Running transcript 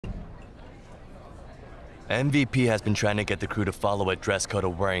MVP has been trying to get the crew to follow a dress code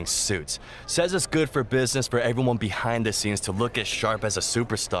of wearing suits. Says it's good for business for everyone behind the scenes to look as sharp as the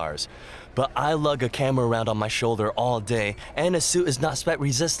superstars. But I lug a camera around on my shoulder all day, and a suit is not sweat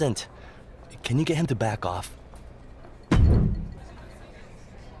resistant. Can you get him to back off?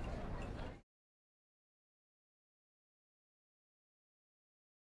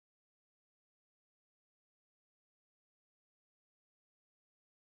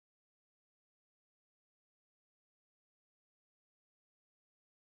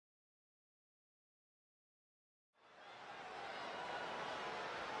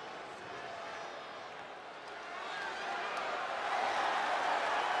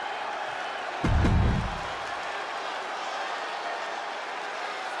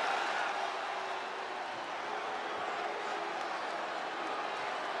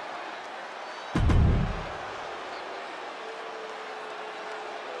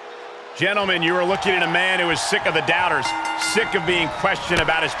 Gentlemen, you are looking at a man who is sick of the doubters, sick of being questioned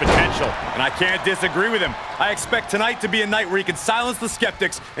about his potential. And I can't disagree with him. I expect tonight to be a night where he can silence the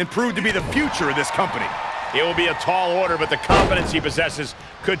skeptics and prove to be the future of this company. It will be a tall order, but the confidence he possesses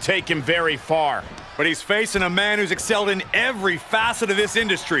could take him very far. But he's facing a man who's excelled in every facet of this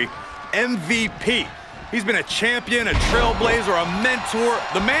industry, MVP. He's been a champion, a trailblazer, a mentor.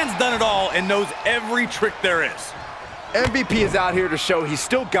 The man's done it all and knows every trick there is. MVP is out here to show he's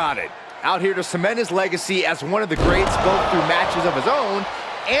still got it. Out here to cement his legacy as one of the greats, both through matches of his own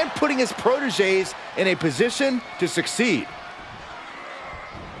and putting his proteges in a position to succeed.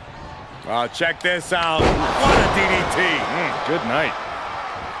 Oh, check this out. What a DDT. Good night.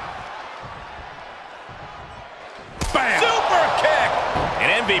 Bam! Super kick!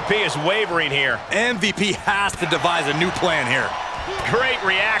 And MVP is wavering here. MVP has to devise a new plan here. Great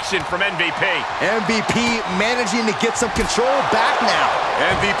reaction from MVP. MVP managing to get some control back now.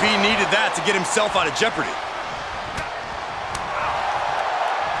 MVP needed that to get himself out of jeopardy.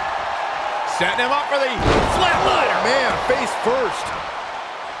 Setting him up for the flatliner. Man, face first.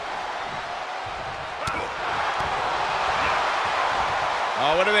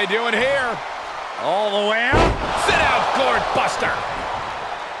 Oh, what are they doing here? All the way out. Sit out, gourd buster.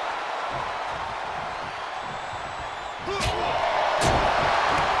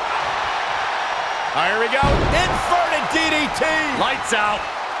 Here we go. Inverted DDT. Lights out.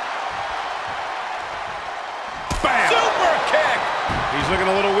 Bam. Super kick. He's looking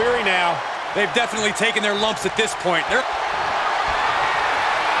a little weary now. They've definitely taken their lumps at this point. What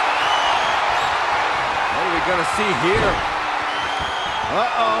are we going to see here?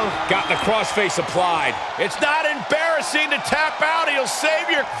 Uh-oh. Got the crossface applied. It's not embarrassing to tap out. He'll save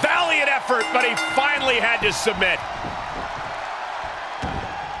your valiant effort, but he finally had to submit.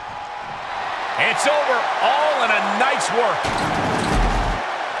 It's over, all in a night's work.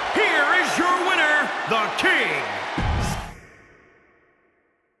 Here is your winner, the King.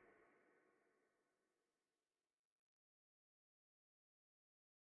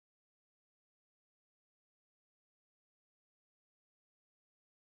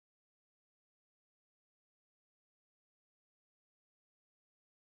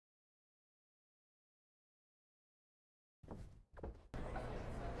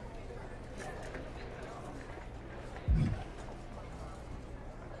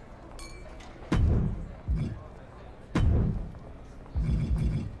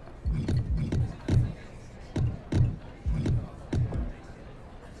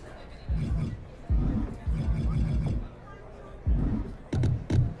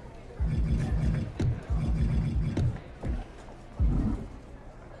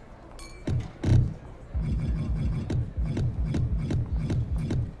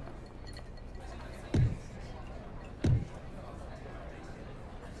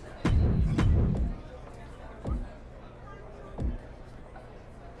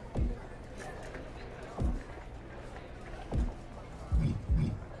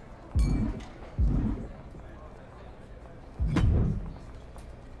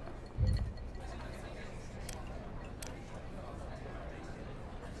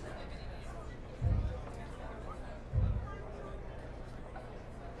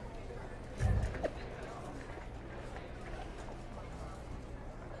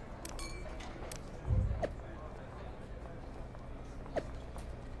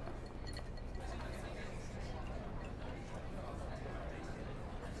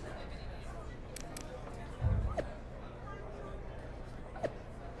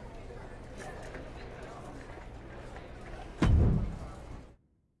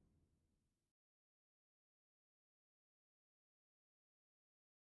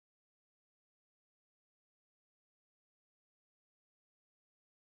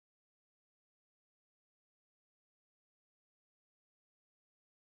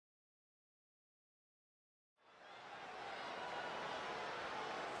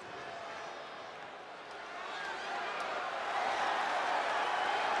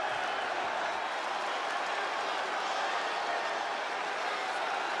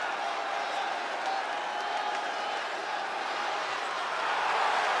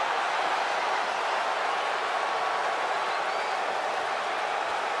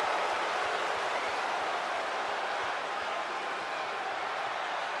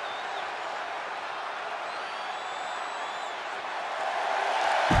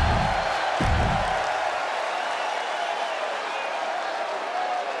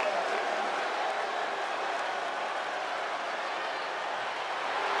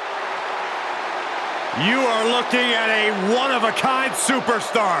 You are looking at a one-of-a-kind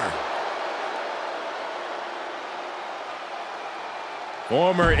superstar.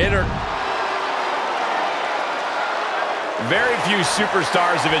 Very few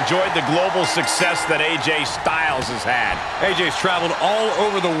superstars have enjoyed the global success that AJ Styles has had. AJ's traveled all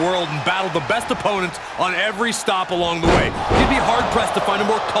over the world and battled the best opponents on every stop along the way. You'd be hard-pressed to find a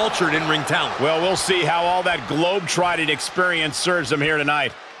more cultured in-ring talent. Well, we'll see how all that globe-trotting experience serves him here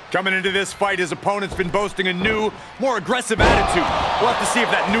tonight. Coming into this fight, his opponent's been boasting a new, more aggressive attitude. We'll have to see if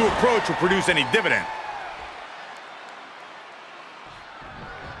that new approach will produce any dividend.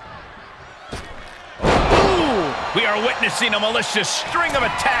 We are witnessing a malicious string of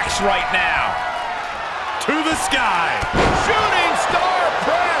attacks right now. To the sky. Shooting star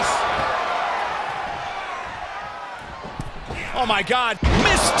press. Oh my God,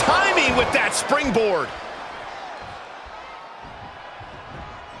 missed timing with that springboard.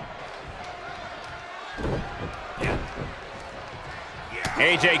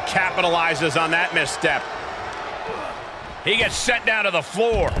 AJ capitalizes on that misstep. He gets sent down to the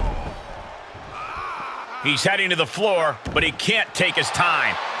floor. He's heading to the floor, but he can't take his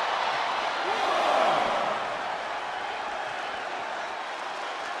time.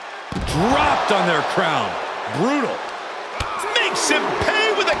 Dropped on their crown. Brutal. Makes him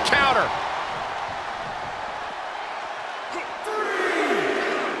pay with a counter.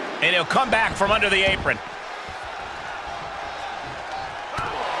 And he'll come back from under the apron.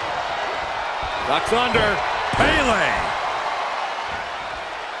 Ducks under. Pele.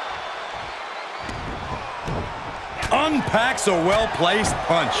 Unpacks a well-placed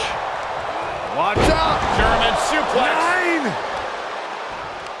punch. Watch out. German suplex.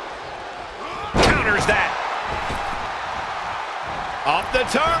 9. Counters that. Up the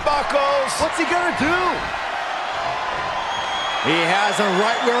turnbuckles. What's he gonna do? He has him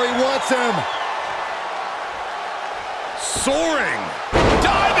right where he wants him. Soaring.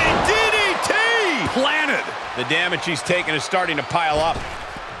 Diving DDT. Planted. The damage he's taken is starting to pile up.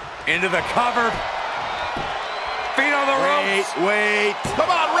 Into the cover. Feet on the ropes. Wait. Come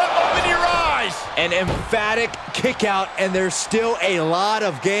on, Rip, open your eyes. An emphatic kick out, and there's still a lot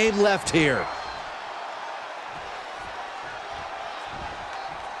of game left here.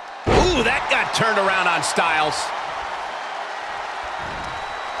 Ooh, that got turned around on Styles.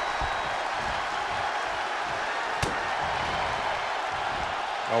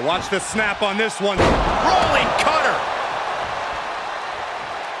 Oh, watch the snap on this one. Rolling cutter.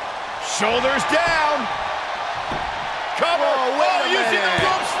 Shoulders down. Cover. Using the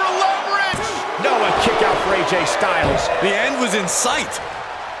ropes for leverage. No, a kick out for AJ Styles. The end was in sight.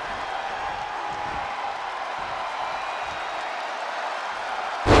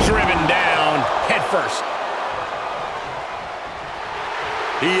 Driven down head first.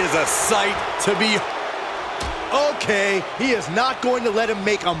 He is a sight to be. Okay, he is not going to let him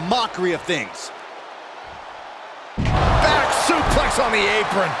make a mockery of things. Back suplex on the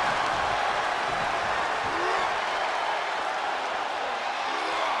apron.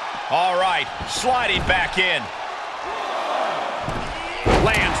 All right, sliding back in.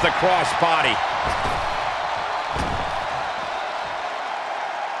 Lands the crossbody.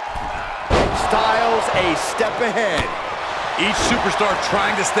 Styles a step ahead. Each superstar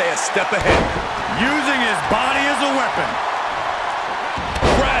trying to stay a step ahead. Using his body as a weapon.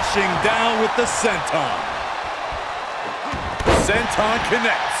 Crashing down with the senton. Senton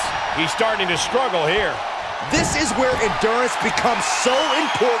connects. He's starting to struggle here. This is where endurance becomes so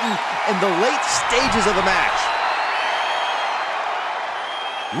important in the late stages of the match.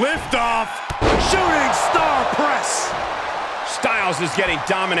 Lift off. Shooting star press. Styles is getting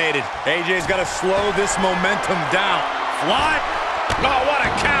dominated. AJ's got to slow this momentum down. Fly. Oh, what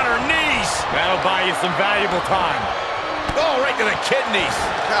a counter. Knees. That'll buy you some valuable time. Oh, right to the kidneys.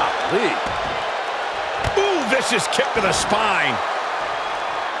 Golly. Ooh, vicious kick to the spine.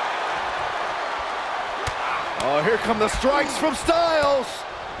 Oh, here come the strikes from Styles.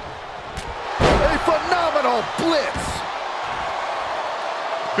 A phenomenal blitz.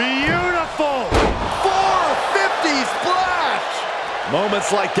 Beautiful. 450 splash.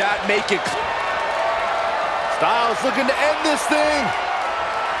 Moments like that make it. Styles looking to end this thing.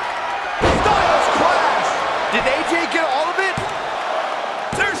 Styles crash. Did AJ get all of it?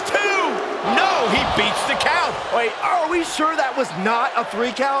 There's 2. No, he beats the count. Wait, are we sure that was not a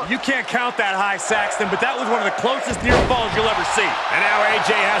 3 count? You can't count that high, Saxton, but that was one of the closest near falls you'll ever see. And now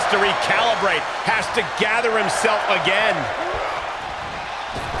AJ has to recalibrate, has to gather himself again.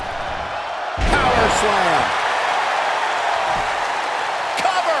 Power slam.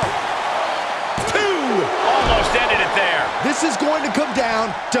 Cover. 2. Almost ended it there. This is going to come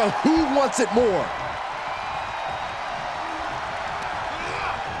down to who wants it more.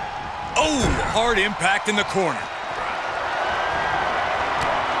 Oh, hard impact in the corner.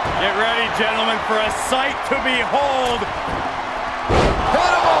 Get ready, gentlemen, for a sight to behold.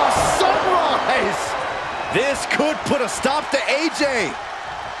 Panama Sunrise! This could put a stop to AJ.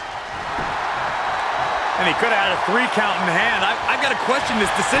 And he could have had a 3 count in hand. I've got to question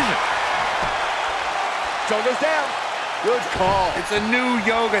this decision. Shoulders down. Good call. It's a new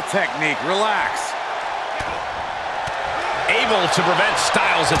yoga technique. Relax. Able to prevent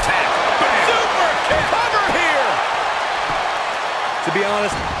Styles' attack. Super kick. Cover here. To be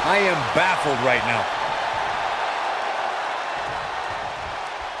honest, I am baffled right now.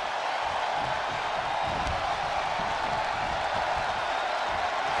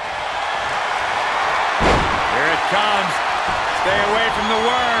 Here it comes. Stay away from the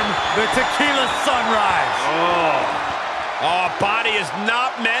worm. The tequila sunrise. Oh, body is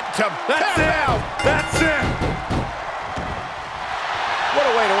not meant to... That's it. That's it. What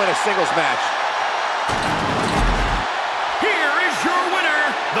a way to win a singles match. Here is your winner,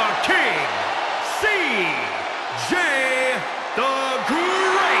 the King, CJ the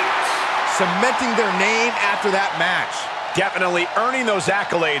Great. Cementing their name after that match. Definitely earning those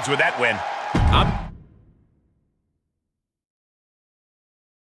accolades with that win.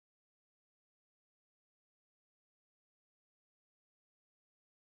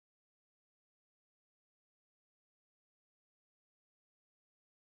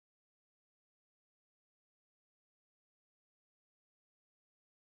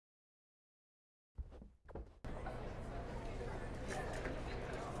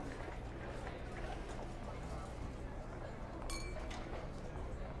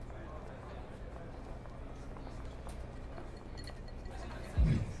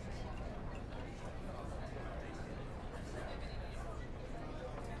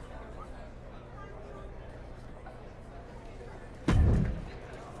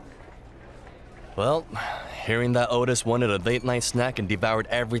 Well, hearing that Otis wanted a late-night snack and devoured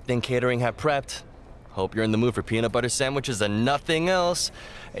everything catering had prepped. Hope you're in the mood for peanut butter sandwiches and nothing else.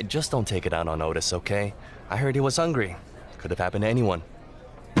 Hey, just don't take it out on Otis, okay? I heard he was hungry. Could have happened to anyone.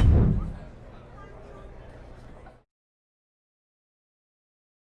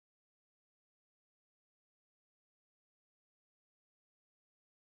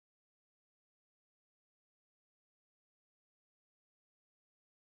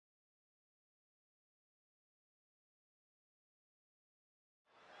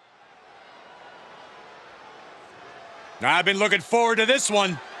 I've been looking forward to this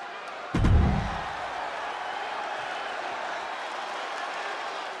one.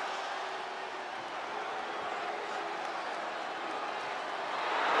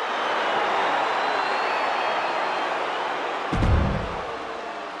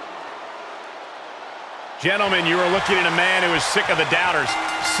 Gentlemen, you are looking at a man who is sick of the doubters,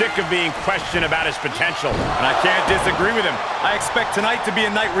 sick of being questioned about his potential. And I can't disagree with him. I expect tonight to be a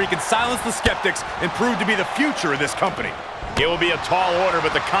night where he can silence the skeptics and prove to be the future of this company. It will be a tall order,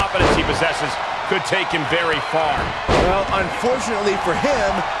 but the confidence he possesses could take him very far. Well, unfortunately for him,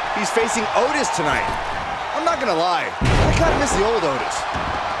 he's facing Otis tonight. I'm not gonna lie, I kind of miss the old Otis.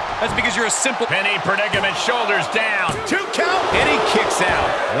 That's because you're a simple... Penny predicament, shoulders down. 2 count. And he kicks out.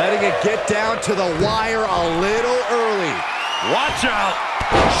 Letting it get down to the wire a little early. Watch out.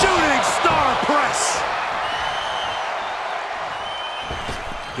 Shooting star press.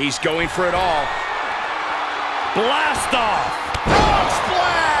 He's going for it all. Blast off. Frog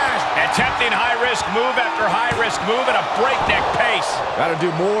splash. Attempting high-risk move after high-risk move at a breakneck pace. Gotta do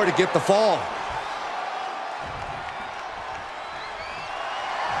more to get the fall.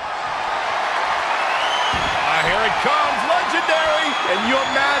 Here it comes, legendary. And you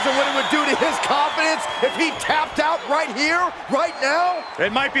imagine what it would do to his confidence if he tapped out right here, right now?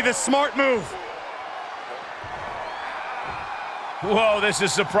 It might be the smart move. Whoa, this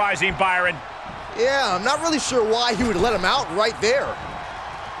is surprising, Byron. Yeah, I'm not really sure why he would let him out right there.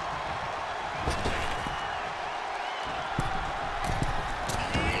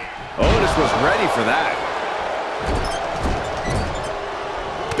 Otis was ready for that.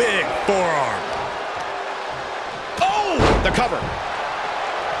 Big forearm. The cover.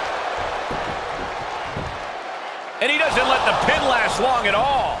 And he doesn't let the pin last long at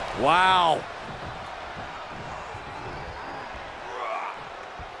all. Wow.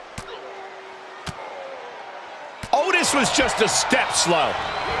 Otis was just a step slow.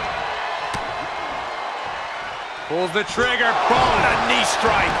 Pulls the trigger. Boom, a knee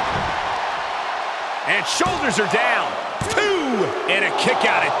strike. And shoulders are down. 2. And a kick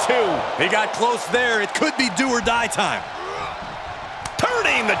out at 2. He got close there. It could be do or die time.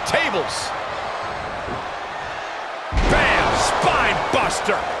 Turning the tables. Bam! Spine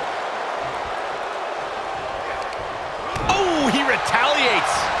buster.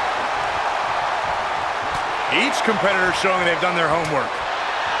 retaliates. Each competitor showing they've done their homework.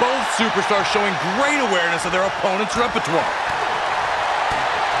 Both superstars showing great awareness of their opponent's repertoire.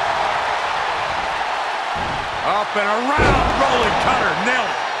 Up and around, rolling cutter, nailed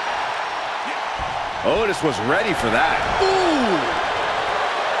it. Otis was ready for that. Ooh!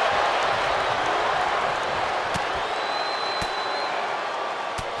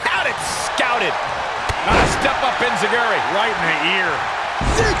 Had it scouted. Not a step up Enziguri. Right in the ear.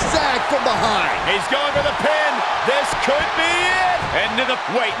 Zigzag from behind. He's going for the pin. This could be it. Into the...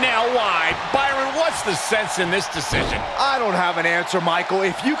 Wait, now why? Byron, what's the sense in this decision? I don't have an answer, Michael.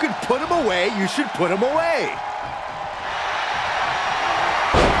 If you can put him away, you should put him away.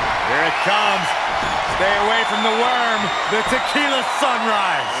 Here it comes. Stay away from the worm. The tequila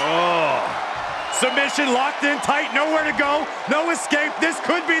sunrise. Oh. Submission locked in tight. Nowhere to go. No escape. This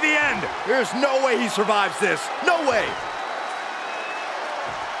could be the end. There's no way he survives this. No way.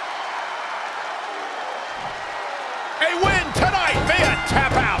 A win tonight via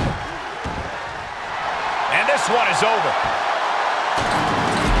tap out. And this one is over.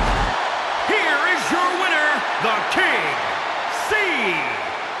 Here is your winner, the King,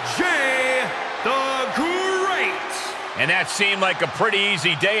 CJ the Great. And that seemed like a pretty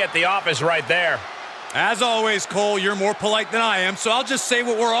easy day at the office right there. As always, Cole, you're more polite than I am, so I'll just say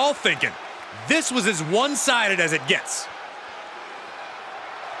what we're all thinking. This was as one-sided as it gets.